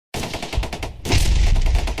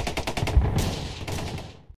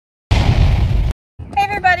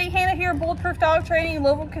here at Bulletproof Dog Training,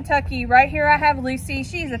 Louisville, Kentucky. Right here I have Lucy.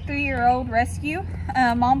 She's a 3-year-old rescue.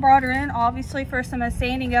 Mom brought her in, obviously, for some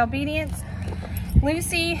standing obedience.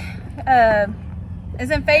 Lucy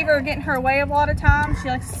is in favor of getting her away a lot of times. She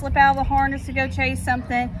likes to slip out of the harness to go chase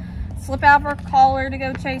something, slip out of her collar to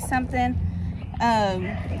go chase something,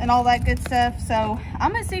 and all that good stuff. So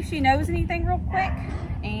I'm gonna see if she knows anything real quick.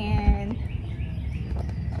 And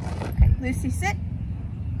okay, Lucy, sit.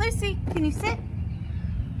 Lucy, can you sit?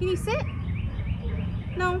 Can you sit?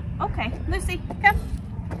 No? Okay. Lucy, come.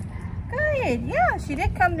 Good. Yeah, she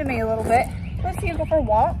did come to me a little bit. Lucy will go for a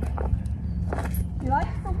walk. She likes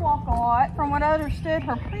to walk a lot. From what I understood,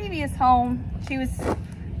 her previous home, she was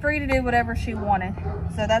free to do whatever she wanted.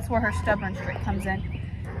 So that's where her stubborn streak comes in.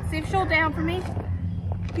 See if she'll down for me.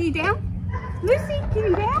 Can you down? Lucy, can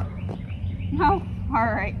you down? No?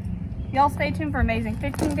 All right. Y'all stay tuned for amazing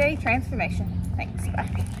 15-day transformation. Thanks.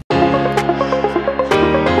 Bye.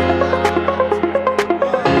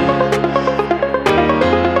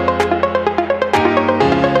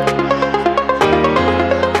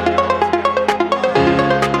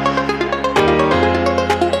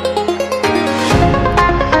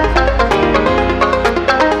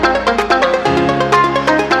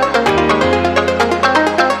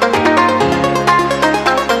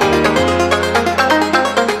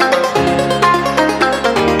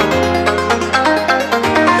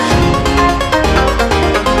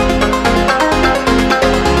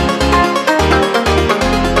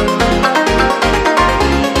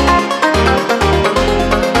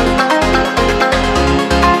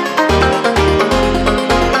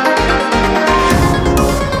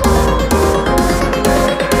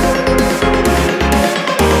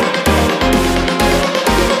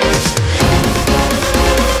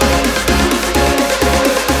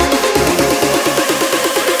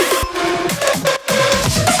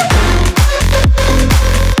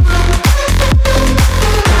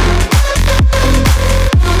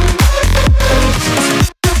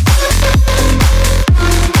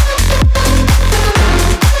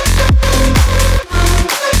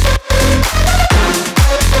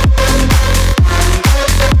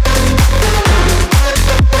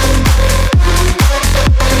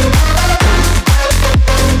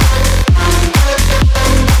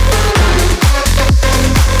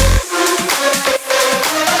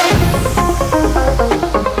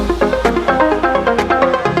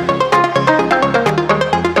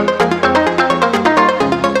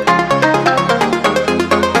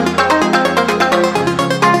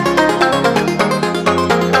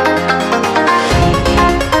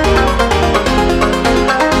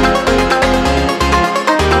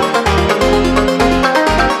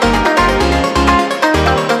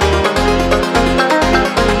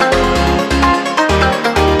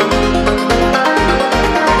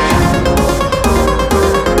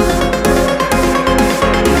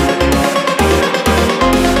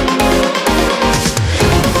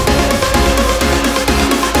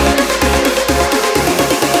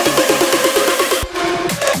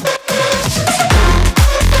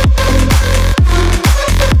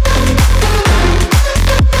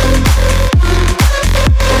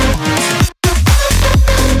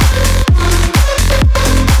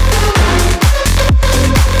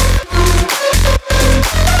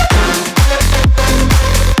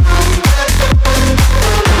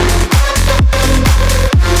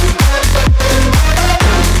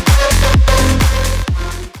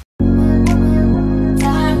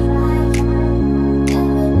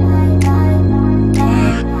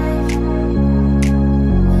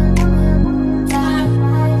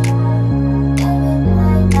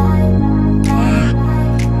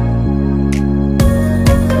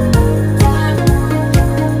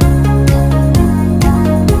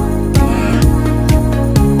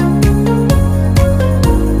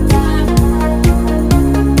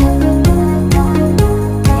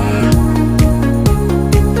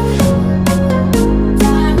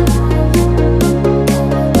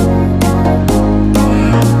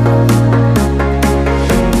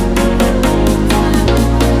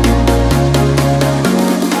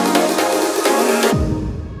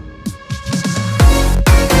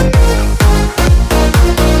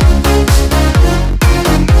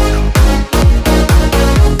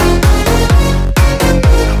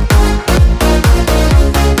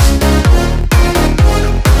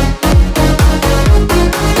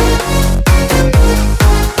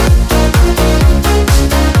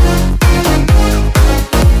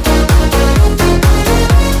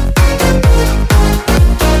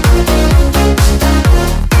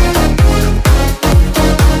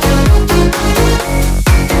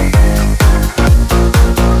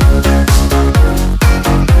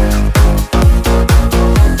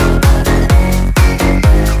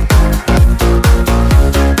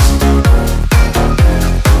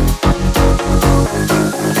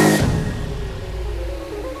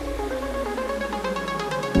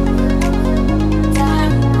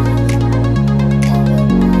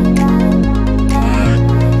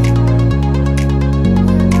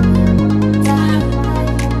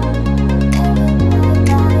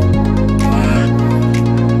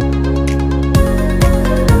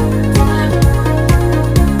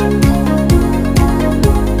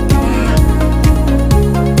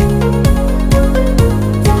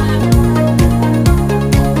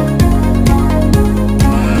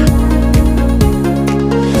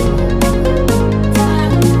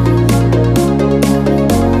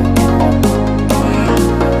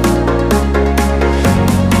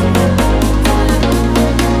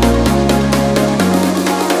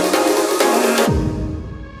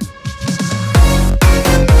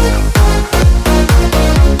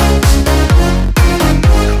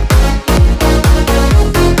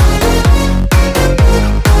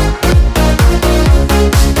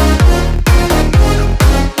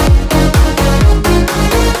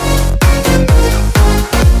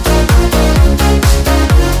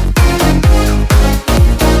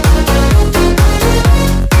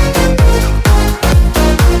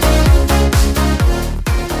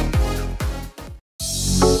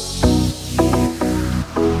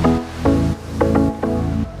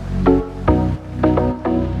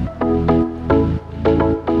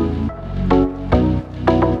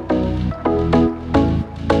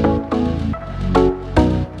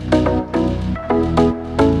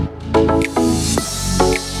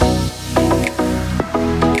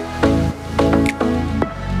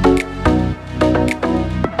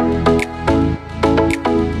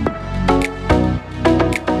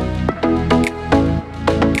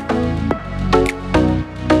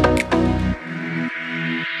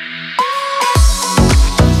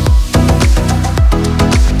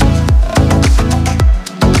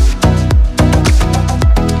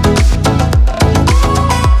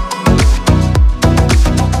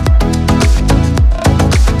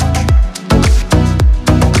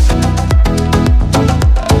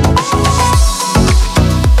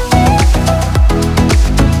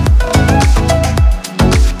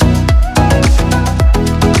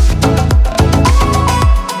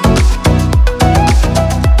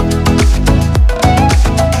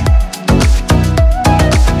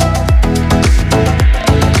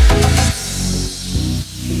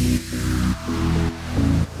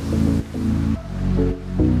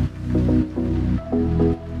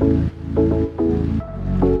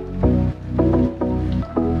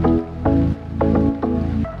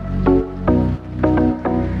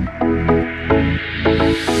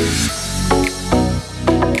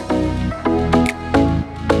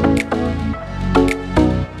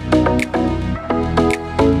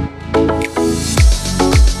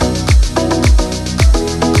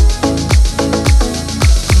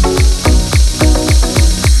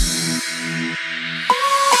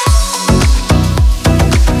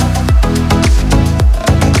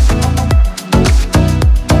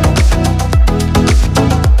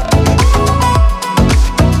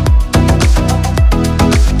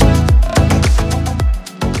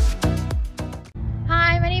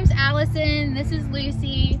 This is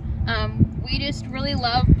Lucy. We just really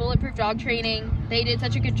love Bulletproof Dog Training. They did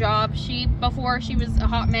such a good job. Before she was a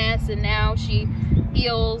hot mess, and now she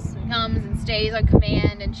heels and comes and stays on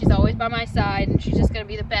command, and she's always by my side, and she's just going to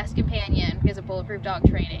be the best companion because of Bulletproof Dog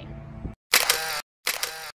Training.